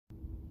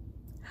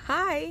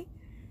Hi,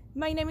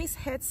 my name is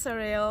Het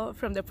Sarel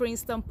from the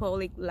Princeton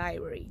Public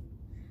Library.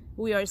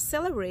 We are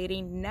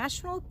celebrating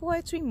National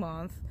Poetry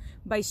Month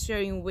by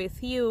sharing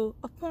with you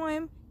a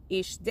poem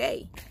each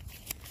day.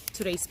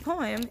 Today's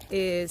poem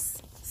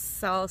is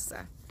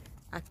Salsa,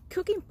 a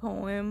cooking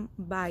poem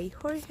by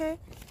Jorge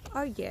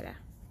Argueta.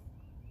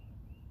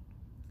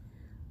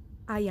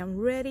 I am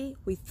ready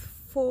with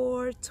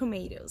 4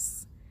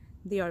 tomatoes.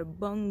 They are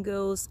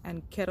bongos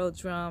and kettle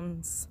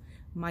drums.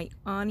 My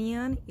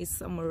onion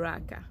is a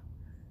maraca.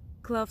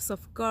 Cloves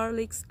of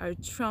garlic are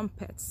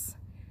trumpets.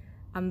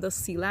 And the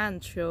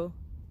cilantro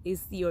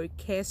is the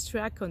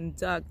orchestra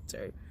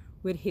conductor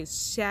with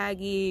his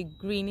shaggy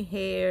green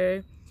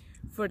hair.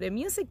 For the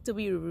music to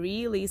be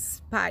really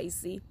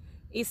spicy,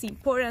 it's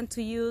important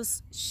to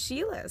use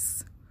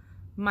chiles.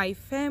 My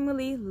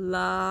family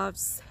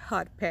loves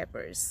hot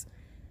peppers.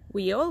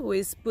 We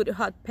always put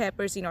hot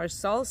peppers in our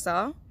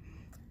salsa.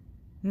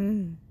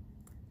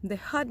 The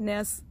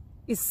hotness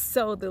is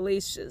so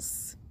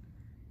delicious.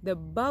 The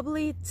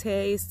bubbly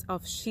taste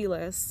of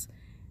chiles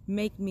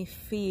make me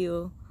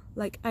feel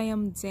like I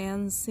am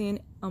dancing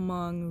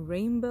among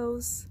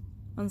rainbows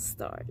and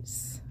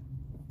stars.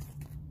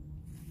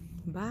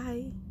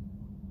 Bye.